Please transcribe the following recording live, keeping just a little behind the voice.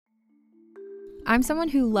I'm someone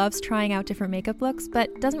who loves trying out different makeup looks,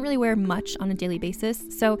 but doesn't really wear much on a daily basis,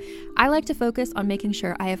 so I like to focus on making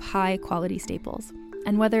sure I have high quality staples.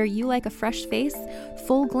 And whether you like a fresh face,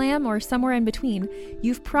 full glam, or somewhere in between,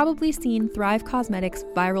 you've probably seen Thrive Cosmetics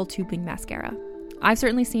Viral Tubing Mascara. I've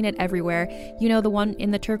certainly seen it everywhere. You know, the one in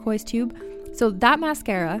the turquoise tube? So that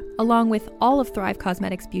mascara, along with all of Thrive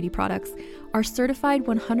Cosmetics beauty products, are certified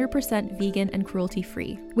 100% vegan and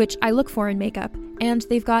cruelty-free, which I look for in makeup, and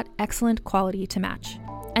they've got excellent quality to match.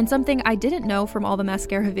 And something I didn't know from all the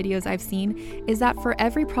mascara videos I've seen is that for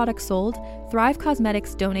every product sold, Thrive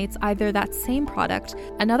Cosmetics donates either that same product,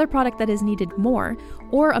 another product that is needed more,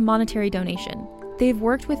 or a monetary donation. They've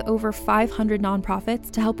worked with over 500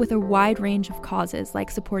 nonprofits to help with a wide range of causes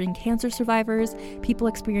like supporting cancer survivors, people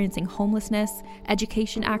experiencing homelessness,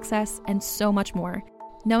 education access, and so much more.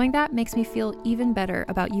 Knowing that makes me feel even better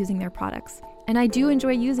about using their products. And I do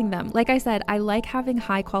enjoy using them. Like I said, I like having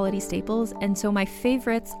high quality staples, and so my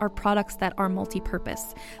favorites are products that are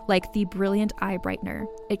multi-purpose, like the Brilliant Eye Brightener.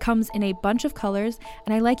 It comes in a bunch of colors,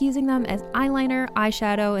 and I like using them as eyeliner,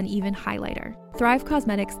 eyeshadow, and even highlighter. Thrive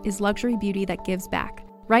Cosmetics is luxury beauty that gives back.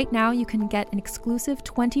 Right now, you can get an exclusive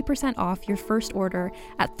 20% off your first order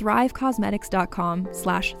at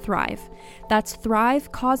thrivecosmetics.com/thrive. That's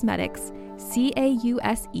Thrive Cosmetics,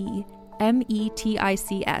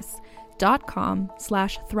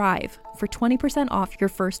 CAUSEMETICS.com/thrive for 20% off your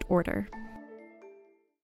first order.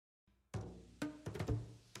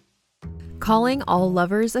 Calling all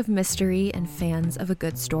lovers of mystery and fans of a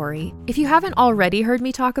good story. If you haven't already heard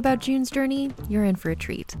me talk about June's Journey, you're in for a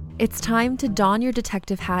treat. It's time to don your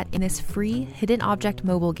detective hat in this free hidden object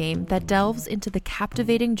mobile game that delves into the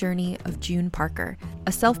captivating journey of June Parker,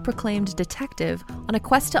 a self-proclaimed detective on a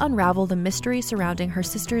quest to unravel the mystery surrounding her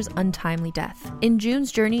sister's untimely death. In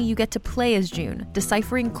June's Journey, you get to play as June,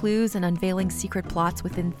 deciphering clues and unveiling secret plots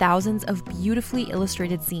within thousands of beautifully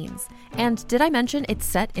illustrated scenes. And did I mention it's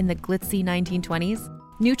set in the glitzy 1920s?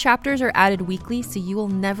 New chapters are added weekly, so you will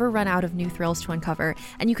never run out of new thrills to uncover,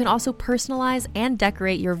 and you can also personalize and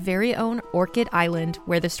decorate your very own Orchid Island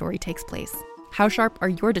where the story takes place. How sharp are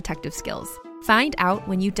your detective skills? Find out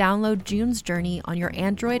when you download June's Journey on your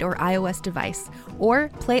Android or iOS device, or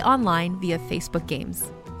play online via Facebook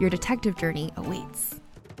Games. Your detective journey awaits.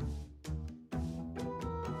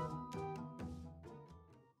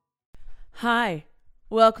 Hi,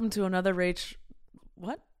 welcome to another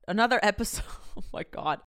Another episode. Oh my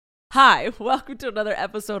God. Hi, welcome to another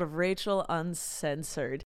episode of Rachel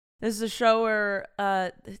Uncensored. This is a show where,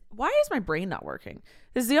 why is my brain not working?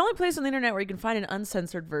 This is the only place on the internet where you can find an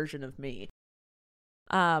uncensored version of me.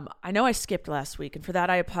 I know I skipped last week, and for that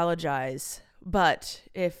I apologize. But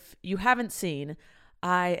if you haven't seen,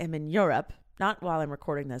 I am in Europe. Not while I'm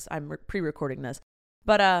recording this. I'm pre-recording this.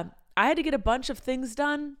 But I had to get a bunch of things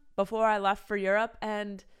done before I left for Europe,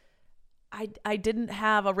 and I didn't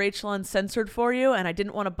have a Rachel Uncensored for you, and I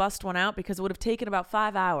didn't want to bust one out because it would have taken about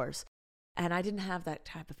 5 hours, and I didn't have that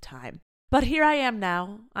type of time. But here I am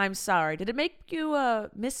now. I'm sorry. Did it make you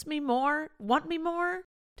miss me more? Want me more?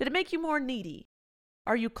 Did it make you more needy?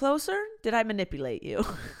 Are you closer? Did I manipulate you?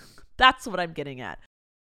 That's what I'm getting at.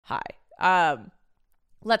 Hi.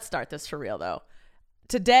 Let's start this for real though.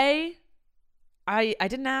 Today, I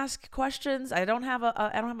didn't ask questions. I don't have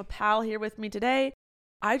a pal here with me today.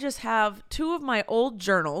 I just have two of my old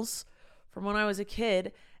journals from when I was a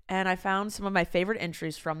kid, and I found some of my favorite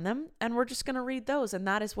entries from them, and we're just going to read those, and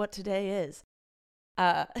that is what today is.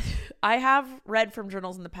 I have read from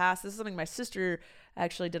journals in the past. This is something my sister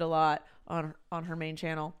actually did a lot on her main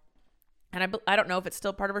channel, and I don't know if it's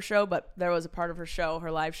still part of her show, but there was a part of her show,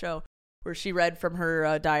 her live show, where she read from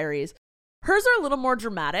her diaries. Hers are a little more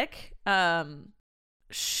dramatic. Mine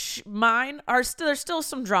are there's still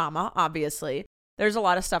some drama, obviously. There's a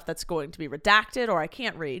lot of stuff that's going to be redacted or I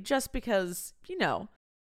can't read just because,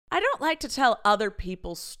 I don't like to tell other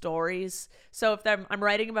people's stories. So if I'm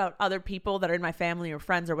writing about other people that are in my family or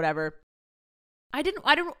friends or whatever,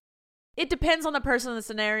 it depends on the person in the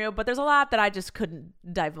scenario, but there's a lot that I just couldn't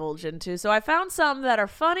divulge into. So I found some that are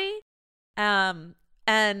funny, and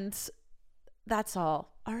that's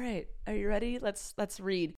all. All right. Are you ready? Let's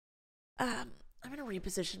read. I'm going to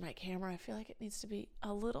reposition my camera. I feel like it needs to be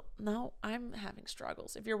no, I'm having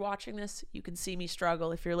struggles. If you're watching this, you can see me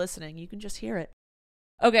struggle. If you're listening, you can just hear it.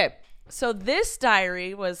 Okay. So this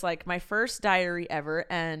diary was like my first diary ever.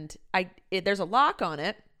 And there's a lock on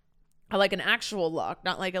it. I like an actual lock,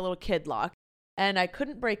 not like a little kid lock. And I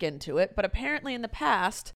couldn't break into it. But apparently in the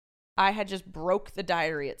past, I had just broke the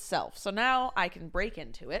diary itself. So now I can break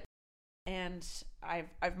into it. And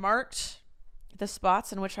I've marked the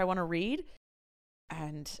spots in which I want to read.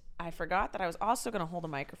 And I forgot that I was also going to hold a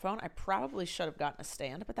microphone. I probably should have gotten a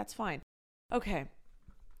stand, but that's fine. Okay.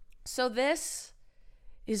 So this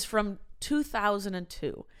is from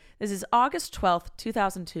 2002. This is August 12th,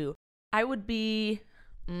 2002. I would be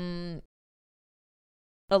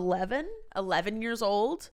 11 years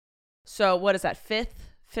old. So what is that?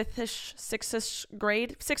 Fifth-ish, sixth-ish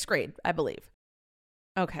grade? Sixth grade, I believe.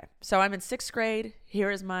 Okay. So I'm in sixth grade.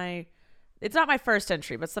 Here is it's not my first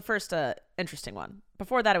entry, but it's the first interesting one.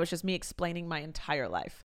 Before that, it was just me explaining my entire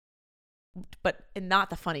life. But not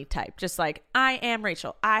the funny type. Just like, I am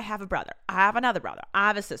Rachel. I have a brother. I have another brother. I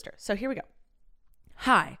have a sister. So here we go.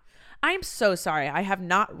 Hi. I am so sorry. I have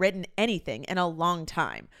not written anything in a long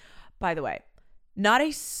time. By the way, not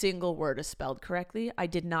a single word is spelled correctly. I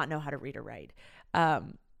did not know how to read or write.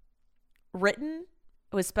 Written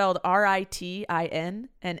was spelled R-I-T-I-N,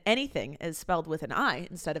 and anything is spelled with an I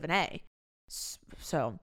instead of an A.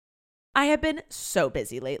 So I have been so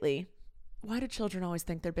busy lately. Why do children always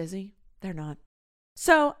think they're busy? They're not.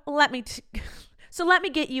 So let me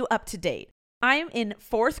get you up to date. I am in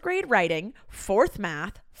 4th grade writing, 4th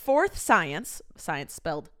math, 4th science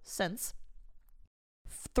spelled since,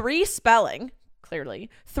 3 spelling, clearly,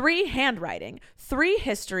 3 handwriting, 3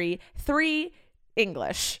 history, 3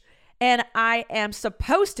 English, and I am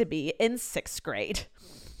supposed to be in 6th grade.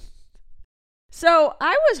 So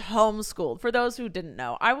I was homeschooled. For those who didn't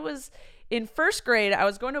know, I was in 1st grade. I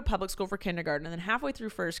was going to a public school for kindergarten, and then halfway through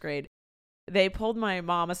 1st grade, they pulled my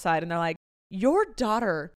mom aside and they're like, your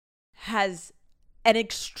daughter has an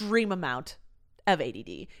extreme amount of ADD.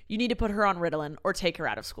 You need to put her on Ritalin or take her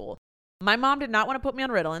out of school. My mom did not want to put me on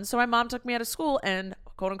Ritalin, so my mom took me out of school and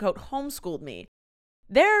quote unquote homeschooled me.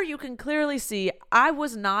 There you can clearly see I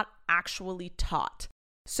was not actually taught.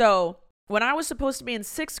 So when I was supposed to be in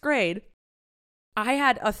 6th grade, I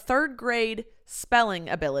had a 3rd grade spelling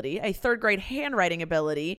ability, a 3rd grade handwriting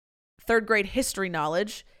ability, 3rd grade history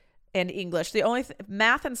knowledge, and English. The only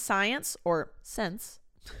math and science, or sense,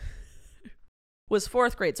 was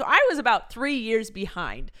 4th grade. So I was about 3 years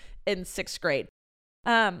behind in 6th grade.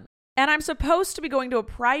 And I'm supposed to be going to a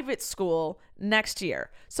private school next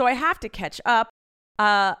year. So I have to catch up.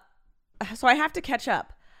 Yeah.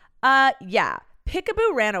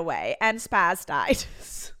 Peekaboo ran away and Spaz died.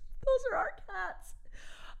 Those are our cats.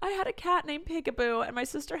 I had a cat named Peekaboo and my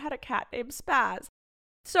sister had a cat named Spaz.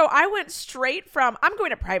 So I went straight from, I'm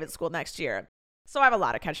going to private school next year. So I have a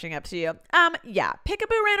lot of catching up to you. Yeah,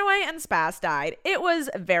 Peekaboo ran away and Spaz died. It was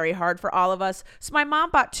very hard for all of us. So my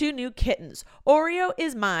mom bought 2 new kittens. Oreo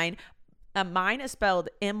is mine. Mine is spelled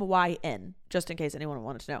M-Y-N, just in case anyone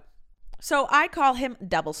wanted to know. So I call him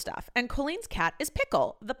Double Stuff. And Colleen's cat is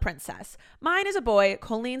Pickle, the princess. Mine is a boy.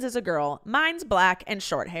 Colleen's is a girl. Mine's black and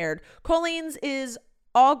short-haired. Colleen's is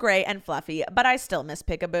all gray and fluffy, but I still miss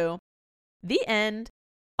Peekaboo. The end.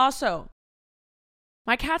 Also,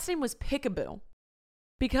 my cat's name was Peekaboo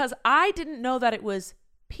because I didn't know that it was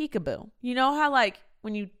peekaboo. You know how like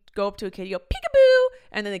when you go up to a kid, you go peekaboo,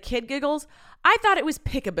 and then the kid giggles? I thought it was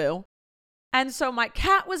peekaboo. And so my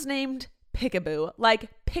cat was named Peekaboo, like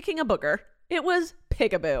picking a booger. It was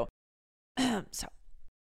peekaboo. So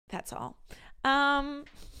that's all.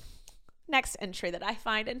 Next entry that I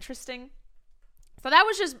find interesting. So that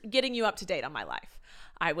was just getting you up to date on my life.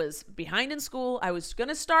 I was behind in school. I was going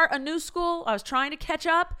to start a new school. I was trying to catch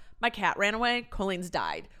up. My cat ran away. Colleen's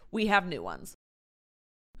died. We have new ones.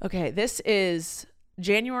 Okay, this is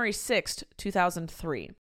January 6th,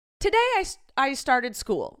 2003. Today I started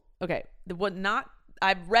school. Okay,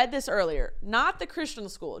 I read this earlier. Not the Christian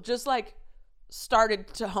school, just like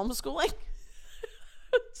started to homeschooling.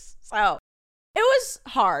 So it was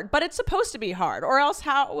hard, but it's supposed to be hard, or else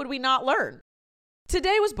how would we not learn?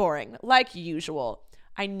 Today was boring, like usual.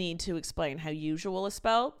 I need to explain how usual is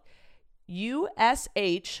spelled. U-S-H-U-O-L-E.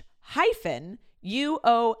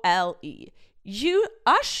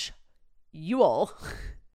 You'll.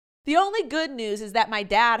 The only good news is that my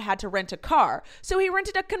dad had to rent a car, so he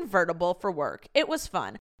rented a convertible for work. It was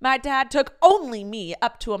fun. My dad took only me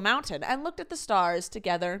up to a mountain and looked at the stars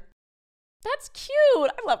together. That's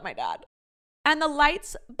cute. I love my dad. And the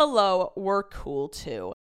lights below were cool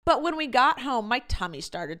too. But when we got home, my tummy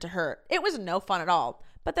started to hurt. It was no fun at all.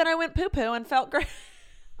 But then I went poo-poo and felt great.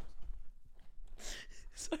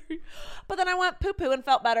 Sorry. But then I went poo-poo and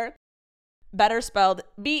felt better. Better spelled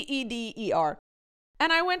B-E-D-E-R.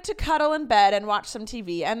 And I went to cuddle in bed and watch some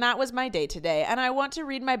TV, and that was my day today. And I want to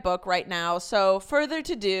read my book right now, so further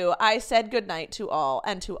to do, I said goodnight to all,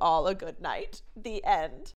 and to all a good night. The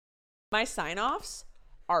end. My sign-offs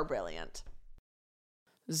are brilliant.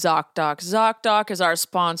 ZocDoc. ZocDoc is our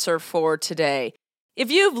sponsor for today. If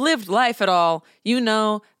you've lived life at all, you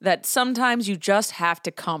know that sometimes you just have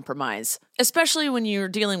to compromise. Especially when you're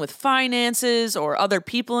dealing with finances or other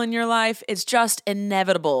people in your life, it's just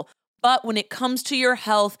inevitable. But when it comes to your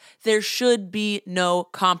health, there should be no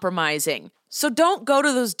compromising. So don't go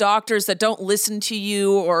to those doctors that don't listen to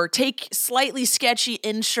you or take slightly sketchy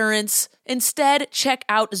insurance. Instead, check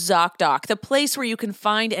out ZocDoc, the place where you can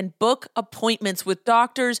find and book appointments with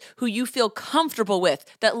doctors who you feel comfortable with,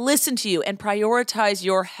 that listen to you and prioritize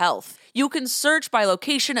your health. You can search by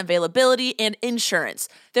location, availability, and insurance.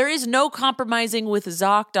 There is no compromising with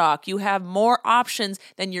ZocDoc. You have more options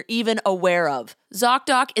than you're even aware of.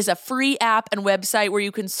 ZocDoc is a free app and website where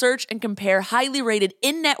you can search and compare highly rated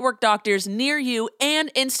in-network doctors near you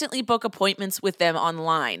and instantly book appointments with them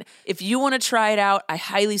online. If you want to try it out, I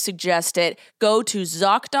highly suggest it. Go to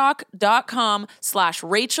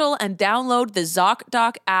ZocDoc.com/Rachel and download the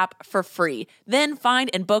ZocDoc app for free. Then find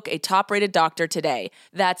and book a top-rated doctor today.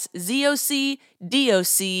 That's ZocDoc.com/Rachel.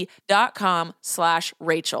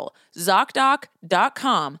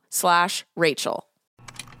 ZocDoc.com/Rachel.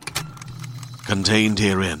 Contained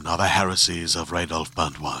herein are the heresies of Radolf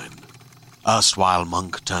Burntwine, erstwhile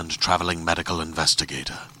monk turned traveling medical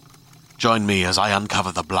investigator. Join me as I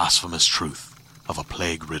uncover the blasphemous truth of a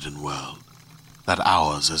plague-ridden world, that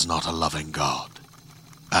ours is not a loving God,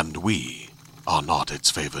 and we are not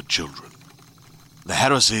its favored children. The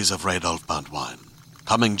heresies of Radolf Burntwine,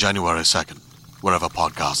 coming January 2nd, wherever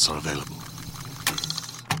podcasts are available.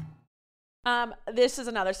 This is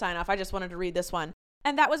another sign off. I just wanted to read this one.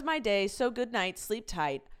 And that was my day, so good night, sleep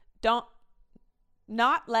tight. Don't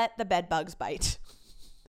not let the bed bugs bite.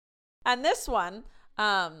 And this one,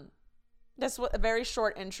 this was a very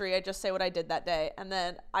short entry. I just say what I did that day. And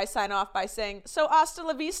then I sign off by saying, so hasta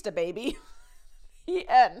la vista, baby. The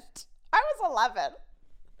end. I was 11.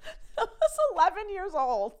 I was 11 years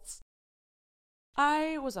old.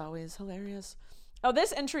 I was always hilarious. Oh,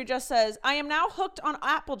 this entry just says, I am now hooked on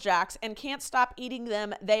Apple Jacks and can't stop eating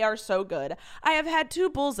them. They are so good. I have had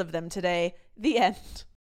 2 bowls of them today. The end.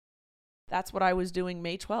 That's what I was doing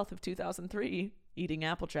May 12th of 2003, eating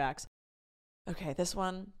Apple Jacks. Okay, this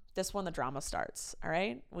one, the drama starts, all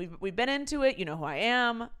right? We've been into it. You know who I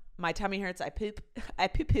am. My tummy hurts. I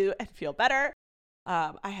poo-poo and feel better.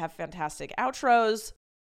 I have fantastic outros,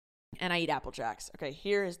 and I eat Apple Jacks. Okay,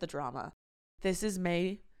 here is the drama. This is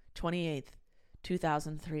May 28th.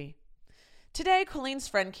 2003. Today, Colleen's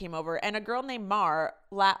friend came over and a girl named Mar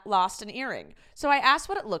lost an earring. So I asked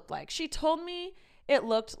what it looked like. She told me it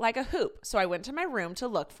looked like a hoop. So I went to my room to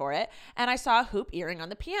look for it and I saw a hoop earring on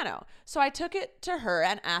the piano. So I took it to her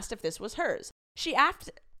and asked if this was hers. She asked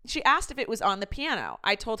if it was on the piano.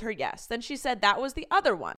 I told her yes. Then she said that was the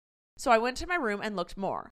other one. So I went to my room and looked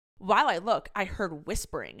more. While I looked, I heard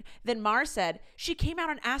whispering. Then Mar said, she came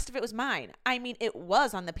out and asked if it was mine. I mean, it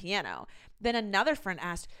was on the piano. Then another friend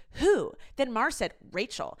asked, who? Then Mar said,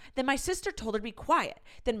 Rachel. Then my sister told her to be quiet.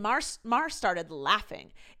 Then Mar started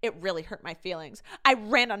laughing. It really hurt my feelings. I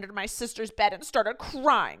ran under my sister's bed and started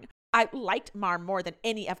crying. I liked Mar more than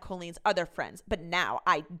any of Colleen's other friends, but now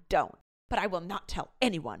I don't. But I will not tell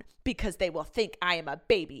anyone because they will think I am a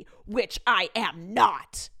baby, which I am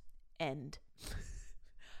not. End.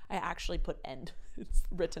 I actually put end. It's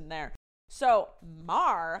written there. So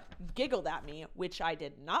Mar giggled at me, which I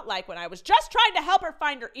did not like when I was just trying to help her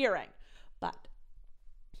find her earring. But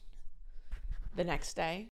the next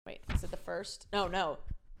day, wait, is it the first? No.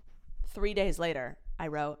 3 days later, I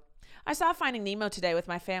wrote, I saw Finding Nemo today with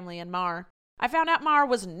my family and Mar. I found out Mar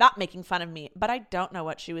was not making fun of me, but I don't know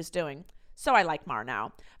what she was doing. So I like Mar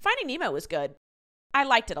now. Finding Nemo was good. I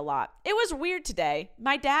liked it a lot. It was weird today.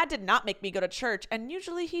 My dad did not make me go to church, and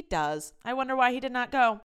usually he does. I wonder why he did not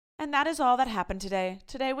go. And that is all that happened today.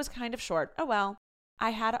 Today was kind of short. Oh well.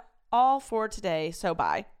 I had all for today, so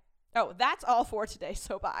bye. Oh, that's all for today,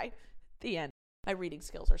 so bye. The end. My reading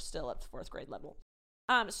skills are still at 4th grade level.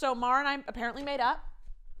 So Mar and I apparently made up.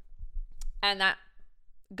 And that,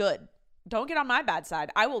 good. Don't get on my bad side.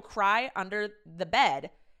 I will cry under the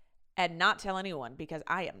bed and not tell anyone because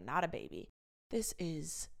I am not a baby. This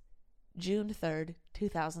is June 3rd,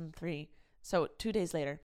 2003. So 2 days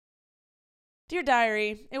later. Dear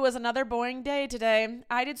Diary, it was another boring day today.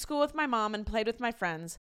 I did school with my mom and played with my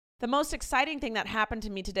friends. The most exciting thing that happened to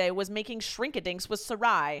me today was making Shrinkadinks with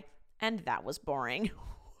Sarai. And that was boring.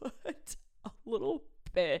 What a little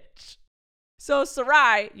bitch. So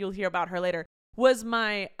Sarai, you'll hear about her later, was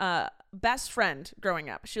my best friend growing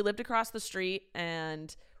up. She lived across the street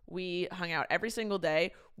and we hung out every single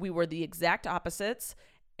day. We were the exact opposites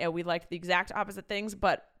and we liked the exact opposite things,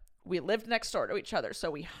 but we lived next door to each other. So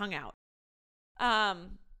we hung out.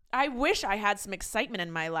 I wish I had some excitement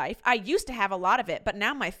in my life. I used to have a lot of it, but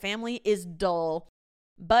now my family is dull.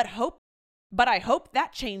 But I hope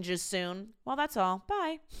that changes soon. Well, that's all.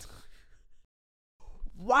 Bye.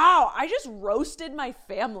 Wow, I just roasted my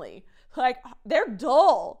family. Like, they're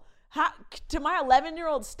dull. To my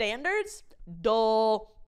 11-year-old standards,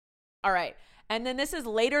 dull. All right. And then this is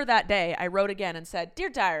later that day. I wrote again and said, "Dear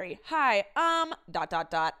diary, hi, I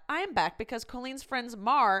am back because Colleen's friends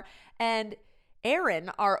Mar and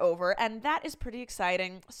Aaron are over, and that is pretty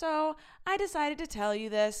exciting. So I decided to tell you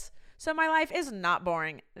this. So my life is not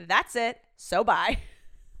boring. That's it. So bye."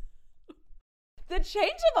 The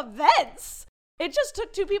change of events. It just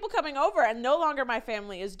took 2 people coming over, and no longer my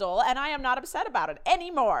family is dull, and I am not upset about it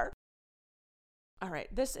anymore. All right,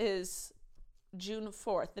 this is June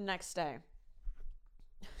 4th, the next day.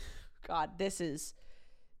 God, this is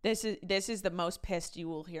the most pissed you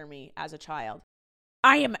will hear me as a child.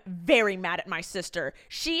 I am very mad at my sister.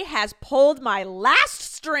 She has pulled my last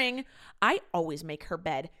string. I always make her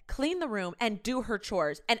bed, clean the room, and do her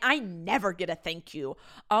chores, and I never get a thank you.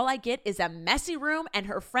 All I get is a messy room and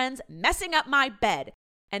her friends messing up my bed.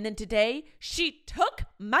 And then today, she took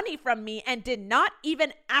money from me and did not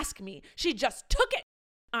even ask me. She just took it.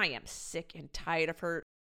 I am sick and tired of her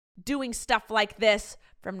doing stuff like this.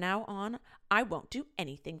 From now on, I won't do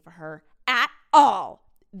anything for her at all.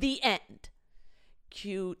 The end.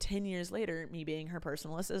 Cue 10 years later, me being her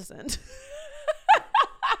personal assistant.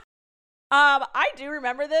 I do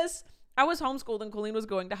remember this. I was homeschooled and Colleen was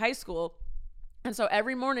going to high school. And so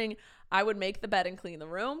every morning I would make the bed and clean the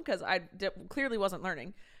room because I clearly wasn't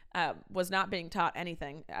learning, was not being taught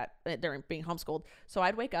anything during being homeschooled. So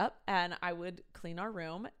I'd wake up and I would clean our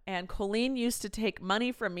room, and Colleen used to take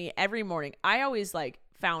money from me every morning. I always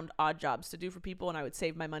found odd jobs to do for people, and I would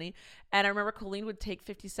save my money. And I remember Colleen would take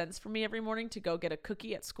 50 cents from me every morning to go get a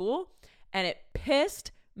cookie at school, and it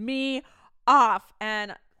pissed me off.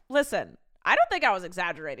 And listen, I don't think I was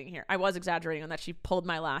exaggerating here. I was exaggerating on that she pulled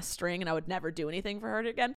my last string and I would never do anything for her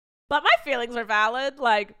again. But my feelings are valid.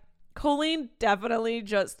 Colleen definitely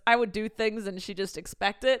I would do things and she just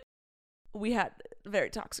expect it. We had a very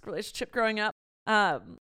toxic relationship growing up.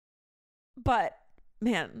 But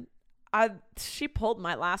man, she pulled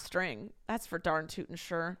my last string. That's for darn tootin'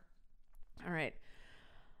 sure. All right.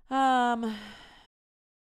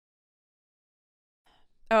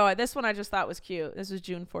 Oh, this one I just thought was cute. This was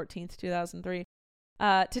June 14th, 2003.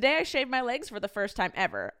 Today I shaved my legs for the first time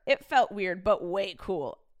ever. It felt weird, but way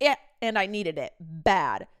cool. Yeah, and I needed it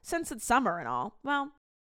bad since it's summer and all. Well,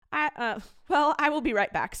 I will be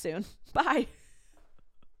right back soon. Bye.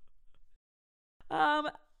 And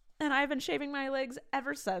I've been shaving my legs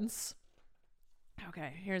ever since.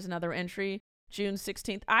 Okay, here's another entry. June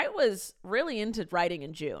 16th. I was really into writing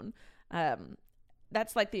in June.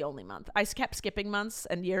 That's the only month. I kept skipping months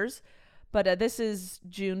and years, but this is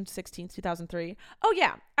June 16th, 2003. Oh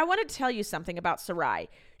yeah, I wanted to tell you something about Sarai.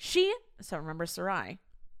 So remember Sarai,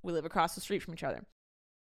 we live across the street from each other,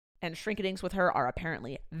 and shrinkadinks with her are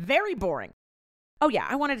apparently very boring. Oh yeah,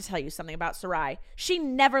 I wanted to tell you something about Sarai. She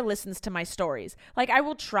never listens to my stories. I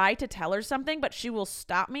will try to tell her something, but she will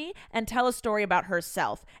stop me and tell a story about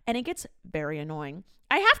herself, and it gets very annoying.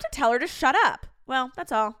 I have to tell her to shut up. Well,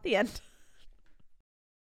 that's all. The end.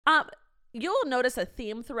 You'll notice a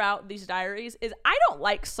theme throughout these diaries is I don't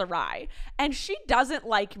like Sarai, and she doesn't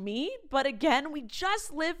like me. But again, we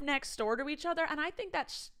just live next door to each other, and I think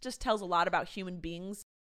that just tells a lot about human beings.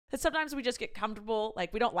 That sometimes we just get comfortable,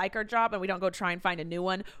 we don't like our job and we don't go try and find a new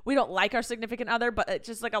one. We don't like our significant other, but it's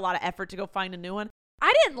just a lot of effort to go find a new one.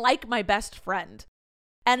 I didn't like my best friend,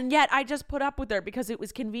 and yet I just put up with her because it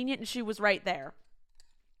was convenient and she was right there.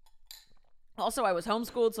 Also, I was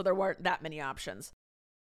homeschooled, so there weren't that many options.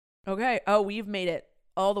 Okay. Oh, we've made it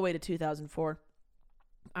all the way to 2004.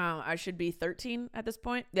 I should be 13 at this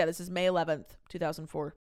point. Yeah, this is May 11th,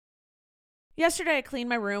 2004. Yesterday, I cleaned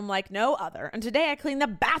my room like no other, and today I cleaned the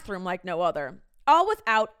bathroom like no other. All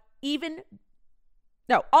without even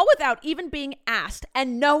being asked,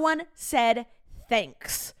 and no one said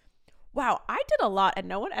thanks. Wow, I did a lot, and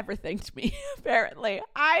no one ever thanked me, apparently.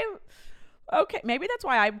 Okay, maybe that's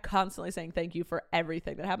why I'm constantly saying thank you for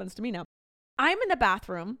everything that happens to me now. I'm in the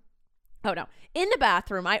bathroom. Oh, no. In the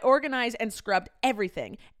bathroom, I organized and scrubbed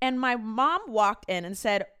everything. And my mom walked in and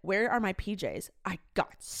said, "Where are my PJs?" I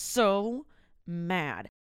got so mad.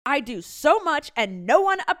 I do so much and no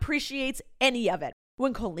one appreciates any of it.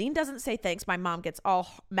 When Colleen doesn't say thanks, my mom gets all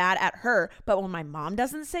mad at her. But when my mom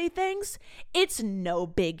doesn't say thanks, it's no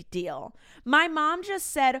big deal. My mom just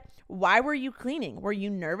said, "Why were you cleaning? Were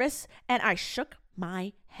you nervous?" And I shook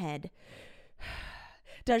my head.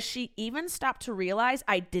 Does she even stop to realize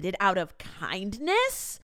I did it out of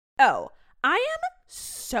kindness? Oh, I am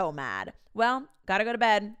so mad. Well, gotta go to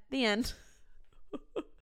bed. The end.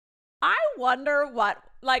 I wonder what,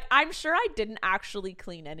 like, I'm sure I didn't actually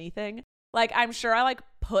clean anything. Like, I'm sure I, like,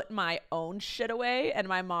 put my own shit away and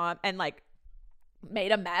my mom, and, like,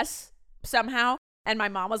 made a mess somehow. And my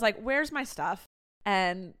mom was like, where's my stuff?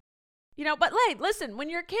 And, you know, but, like, listen, when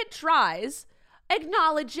your kid tries,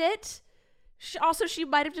 acknowledge it. She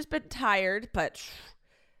might have just been tired, but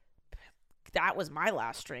that was my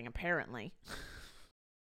last string, apparently.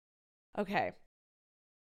 Okay.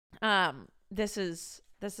 This is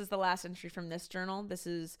the last entry from this journal. This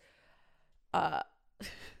is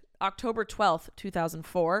October 12th,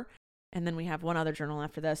 2004. And then we have one other journal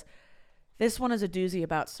after this. This one is a doozy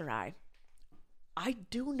about Sarai. I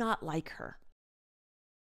do not like her.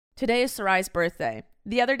 Today is Sarai's birthday.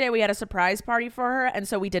 The other day we had a surprise party for her, and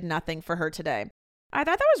so we did nothing for her today. I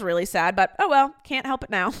thought that was really sad, but oh well, can't help it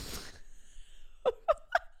now.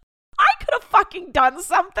 I could have fucking done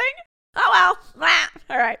something. Oh well.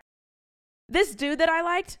 All right. This dude that I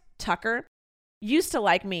liked, Tucker, used to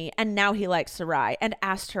like me, and now he likes Sarai and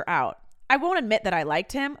asked her out. I won't admit that I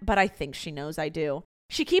liked him, but I think she knows I do.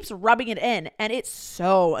 She keeps rubbing it in, and it's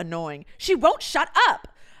so annoying. She won't shut up.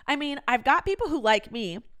 I mean, I've got people who like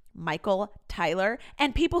me, Michael, Tyler,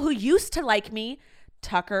 and people who used to like me,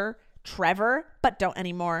 Tucker, Trevor, but don't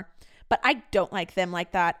anymore. But I don't like them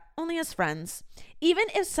like that, only as friends. Even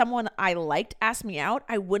if someone I liked asked me out,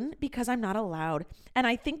 I wouldn't because I'm not allowed. And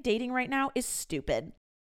I think dating right now is stupid.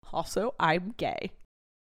 Also, I'm gay.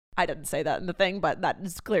 I didn't say that in the thing, but that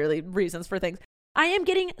is clearly reasons for things. I am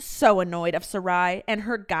getting so annoyed of Sarai and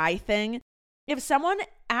her guy thing. If someone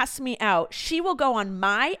asks me out, she will go on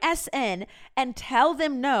my SN and tell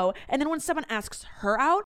them no. And then when someone asks her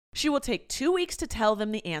out, she will take 2 weeks to tell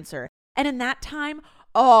them the answer. And in that time,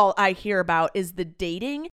 all I hear about is the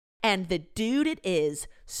dating and the dude it is.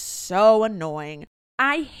 So annoying.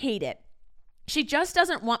 I hate it. She just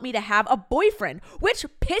doesn't want me to have a boyfriend, which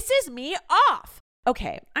pisses me off.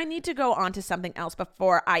 Okay, I need to go on to something else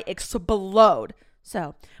before I explode.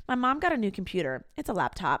 So, my mom got a new computer. It's a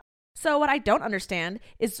laptop. So what I don't understand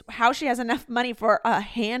is how she has enough money for a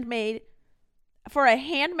handmade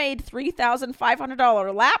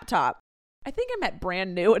 $3,500 laptop. I think I meant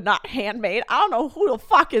brand new and not handmade. I don't know who the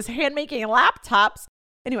fuck is handmaking laptops.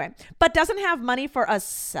 Anyway, but doesn't have money for a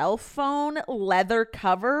cell phone leather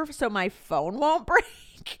cover so my phone won't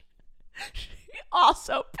break. She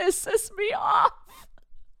also pisses me off.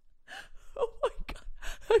 Oh my God,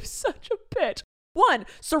 I'm such a bitch. One,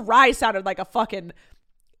 Sarai sounded like a fucking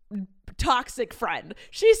toxic friend.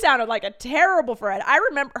 She sounded like a terrible friend. I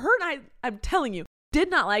remember her and I'm telling you,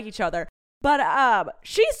 did not like each other. But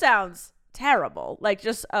she sounds terrible. Like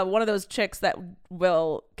just one of those chicks that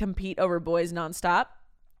will compete over boys nonstop.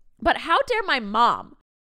 But how dare my mom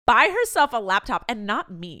buy herself a laptop and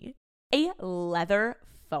not me a leather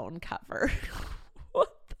phone cover?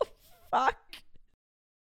 What the fuck?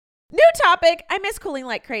 New topic. I miss Colleen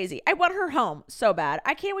like crazy. I want her home so bad.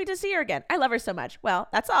 I can't wait to see her again. I love her so much. Well,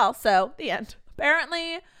 that's all. So the end.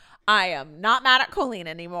 Apparently, I am not mad at Colleen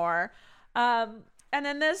anymore. And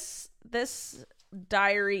then this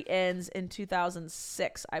diary ends in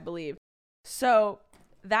 2006, I believe. So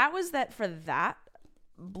that was that for that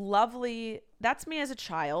lovely. That's me as a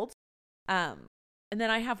child. And then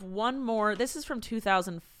I have one more. This is from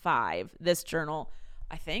 2005. This journal,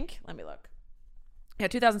 I think. Let me look. Yeah,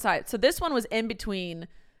 2005. So this one was in between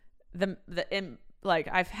like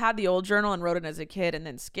I've had the old journal and wrote it as a kid and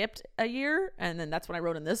then skipped a year. And then that's when I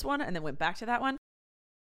wrote in this one and then went back to that one.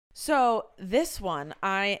 So this one,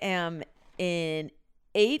 I am in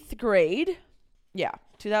 8th grade. Yeah,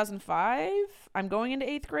 2005. I'm going into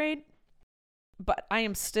 8th grade. But I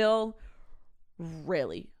am still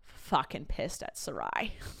really fucking pissed at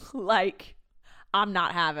Sarai. Like, I'm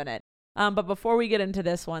not having it. But before we get into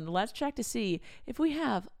this one, let's check to see if we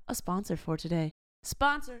have a sponsor for today.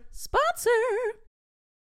 Sponsor.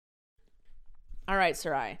 All right,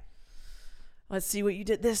 Sarai. Let's see what you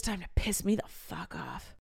did this time to piss me the fuck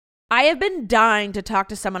off. I have been dying to talk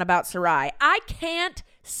to someone about Sarai. I can't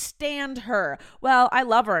stand her. Well, I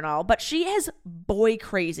love her and all, but she is boy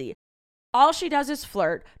crazy. All she does is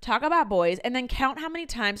flirt, talk about boys, and then count how many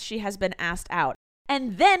times she has been asked out.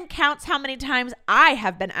 And then counts how many times I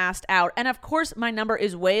have been asked out. And of course, my number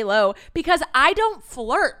is way low because I don't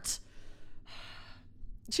flirt.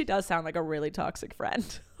 She does sound like a really toxic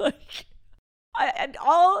friend. Like, and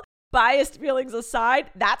all biased feelings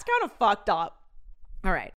aside, that's kind of fucked up.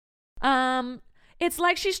 All right. It's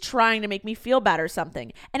like she's trying to make me feel bad or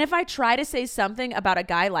something. And if I try to say something about a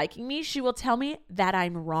guy liking me, she will tell me that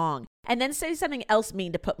I'm wrong. and then say something else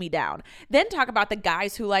mean to put me down. Then talk about the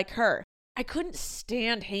guys who like her. I couldn't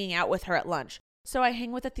stand hanging out with her at lunch. So I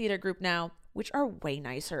hang with a theater group now, which are way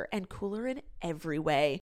nicer and cooler in every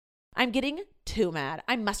way. I'm getting too mad.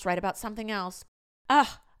 I must write about something else. Ugh.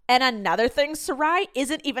 And another thing, Sarai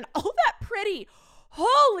isn't even all that pretty.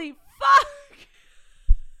 Holy fuck.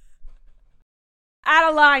 Out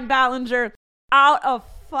of line, Ballinger. Out of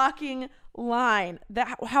fucking line.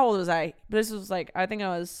 How old was I? This was like, I think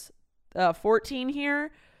I was 14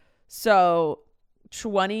 here. So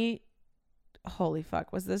 20. Holy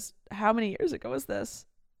fuck. Was this, how many years ago was this?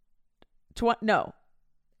 No.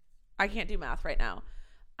 I can't do math right now.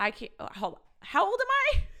 I can't. Hold on. How old am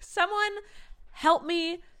I? Someone help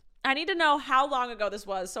me. I need to know how long ago this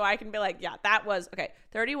was so I can be like, yeah, that was, okay,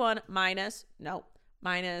 31 minus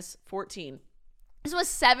 14. This was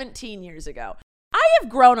 17 years ago. I have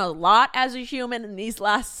grown a lot as a human in these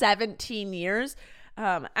last 17 years,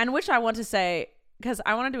 and which I want to say, because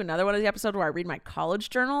I want to do another one of the episodes where I read my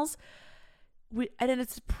college journals, and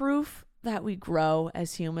it's proof that we grow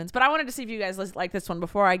as humans. But I wanted to see if you guys like this one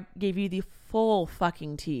before I gave you the full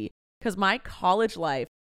fucking tea, because my college life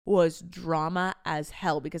was drama as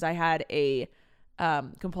hell because I had a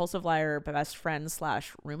compulsive liar best friend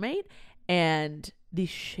 / roommate, and the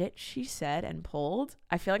shit she said and pulled,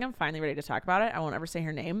 I feel like I'm finally ready to talk about it. I won't ever say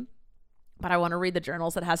her name, but I want to read the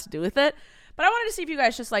journals that has to do with it. But I wanted to see if you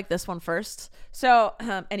guys just like this one first. So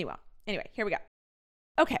anyway, here we go.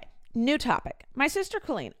 Okay, new topic. My sister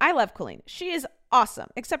Colleen. I love Colleen. She is awesome,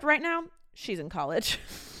 except right now she's in college.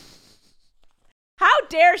 How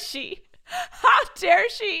dare she? How dare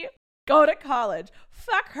she go to college?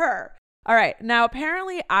 Fuck her. All right. Now,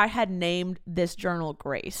 apparently I had named this journal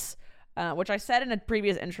Grace, which I said in a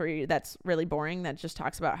previous entry that's really boring, that just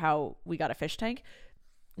talks about how we got a fish tank.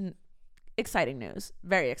 Exciting news.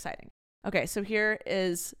 Very exciting. Okay. So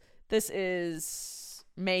this is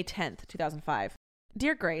May 10th, 2005.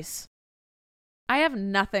 Dear Grace, I have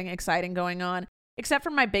nothing exciting going on except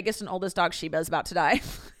for my biggest and oldest dog, Sheba, is about to die.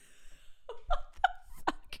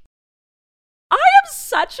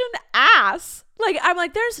 Such an ass. Like, I'm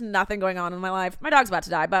like, there's nothing going on in my life. My dog's about to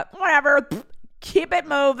die, but whatever. Keep it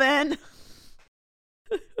moving.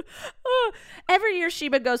 Every year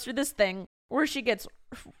Sheba goes through this thing where she gets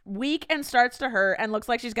weak and starts to hurt and looks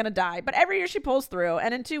like she's gonna die, but every year she pulls through,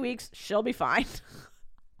 and in 2 weeks she'll be fine.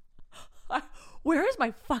 Where is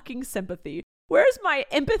my fucking sympathy? Where is my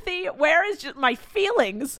empathy? Where is just my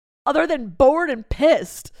feelings other than bored and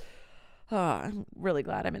pissed? I'm really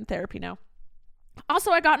glad I'm in therapy now.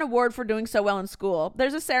 Also, I got an award for doing so well in school.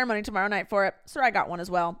 There's a ceremony tomorrow night for it, so I got one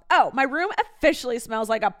as well. Oh, my room officially smells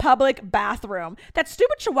like a public bathroom. That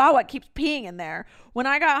stupid chihuahua keeps peeing in there. When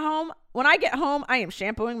I get home, I am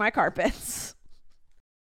shampooing my carpets.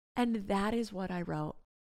 And that is what I wrote.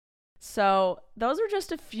 So those are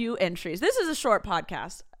just a few entries. This is a short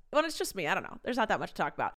podcast. Well, it's just me. I don't know. There's not that much to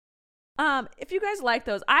talk about. If you guys like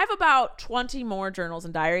those, I have about 20 more journals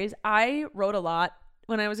and diaries. I wrote a lot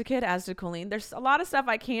when I was a kid, as did Colleen. There's a lot of stuff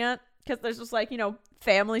I can't, because there's just like,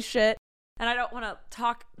 family shit. And I don't want to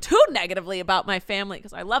talk too negatively about my family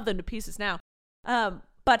because I love them to pieces now.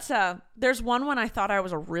 But there's one when I thought I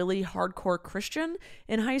was a really hardcore Christian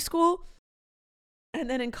in high school. And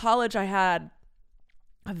then in college, I had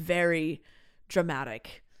a very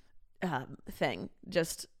dramatic thing.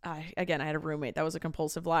 I had a roommate that was a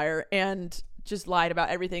compulsive liar and just lied about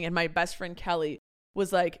everything. And my best friend Kelly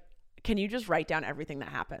was like, can you just write down everything that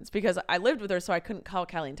happens? Because I lived with her, so I couldn't call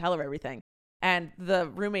Kelly and tell her everything. And the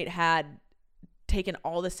roommate had taken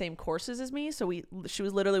all the same courses as me. So she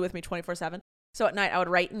was literally with me 24/7. So at night I would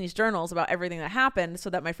write in these journals about everything that happened so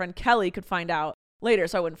that my friend Kelly could find out later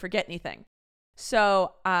so I wouldn't forget anything.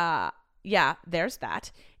 So, yeah, there's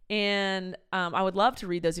that. And I would love to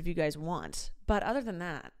read those if you guys want. But other than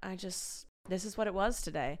that, this is what it was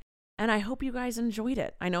today. And I hope you guys enjoyed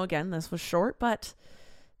it. I know, again, this was short, but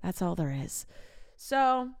that's all there is.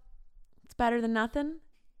 So it's better than nothing.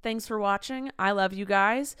 Thanks for watching. I love you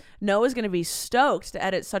guys. Noah's going to be stoked to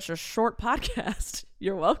edit such a short podcast.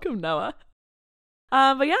 You're welcome, Noah.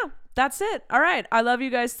 But yeah, that's it. All right. I love you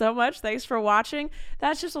guys so much. Thanks for watching.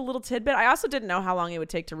 That's just a little tidbit. I also didn't know how long it would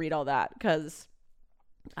take to read all that because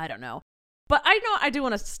I don't know. But I know I do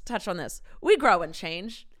want to touch on this. We grow and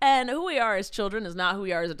change. And who we are as children is not who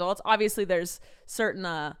we are as adults. Obviously, there's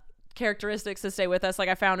certain characteristics to stay with us. Like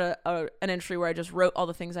I found an entry where I just wrote all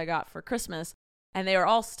the things I got for Christmas, and they are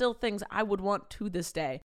all still things I would want to this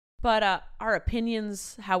day. But our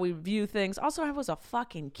opinions, how we view things. Also, I was a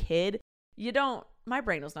fucking kid. My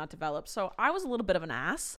brain was not developed, so I was a little bit of an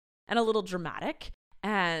ass and a little dramatic,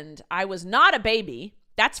 and I was not a baby.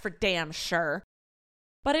 That's for damn sure.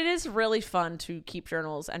 But it is really fun to keep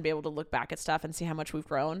journals and be able to look back at stuff and see how much we've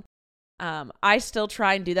grown. I still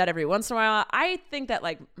try and do that every once in a while. I think that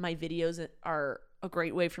like my videos are a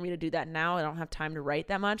great way for me to do that now. I don't have time to write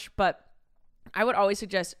that much, but I would always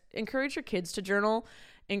suggest encourage your kids to journal,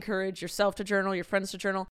 encourage yourself to journal, your friends to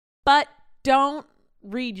journal, but don't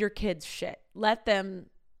read your kids shit. Let them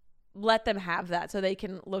have that so they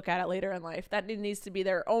can look at it later in life. That needs to be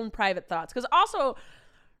their own private thoughts. Because also,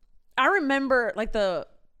 I remember like the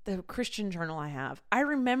Christian journal I have. I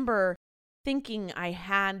remember thinking I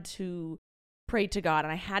had to pray to God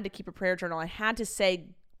and I had to keep a prayer journal. I had to say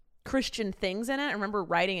Christian things in it. I remember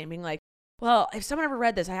writing it and being like, well, if someone ever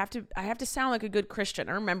read this, I have to sound like a good Christian.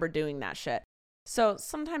 I remember doing that shit. So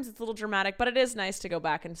sometimes it's a little dramatic, but it is nice to go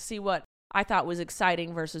back and see what I thought was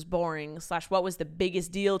exciting versus boring / what was the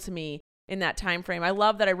biggest deal to me in that time frame. I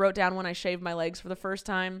love that I wrote down when I shaved my legs for the first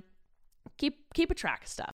time. Keep a track of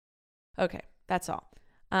stuff. Okay, that's all.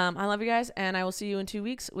 I love you guys, and I will see you in 2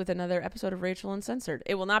 weeks with another episode of Rachel Uncensored.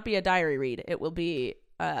 It will not be a diary read. It will be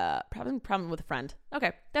probably with a friend.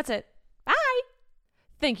 Okay, that's it. Bye!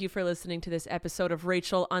 Thank you for listening to this episode of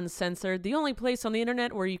Rachel Uncensored, the only place on the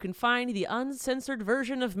internet where you can find the uncensored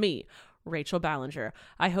version of me, Rachel Ballinger.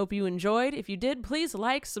 I hope you enjoyed. If you did, please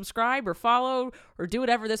like, subscribe, or follow, or do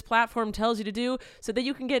whatever this platform tells you to do so that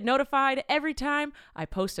you can get notified every time I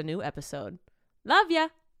post a new episode. Love ya!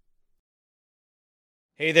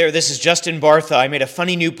 Hey there, this is Justin Bartha. I made a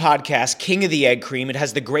funny new podcast, King of the Egg Cream. It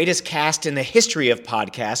has the greatest cast in the history of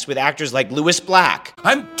podcasts with actors like Louis Black.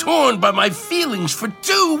 I'm torn by my feelings for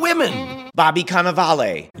 2 women. Bobby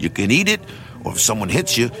Cannavale. You can eat it, or if someone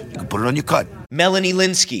hits you, you can put it on your cut. Melanie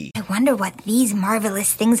Linsky. I wonder what these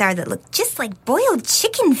marvelous things are that look just like boiled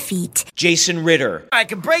chicken feet. Jason Ritter. I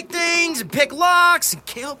can break things and pick locks and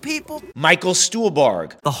kill people. Michael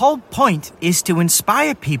Stuhlbarg. The whole point is to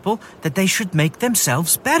inspire people that they should make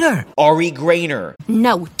themselves better. Ari Grainer.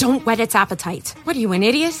 No, don't whet its appetite. What are you, an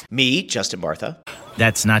idiot? Me, Justin Bartha.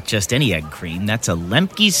 That's not just any egg cream, that's a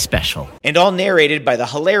Lemke's special. And all narrated by the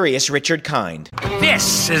hilarious Richard Kind.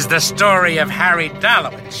 This is the story of Harry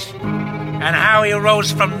Dalowitz and how he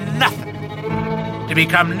rose from nothing to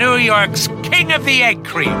become New York's King of the Egg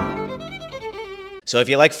Cream. So if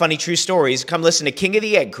you like funny true stories, come listen to King of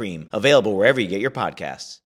the Egg Cream, available wherever you get your podcasts.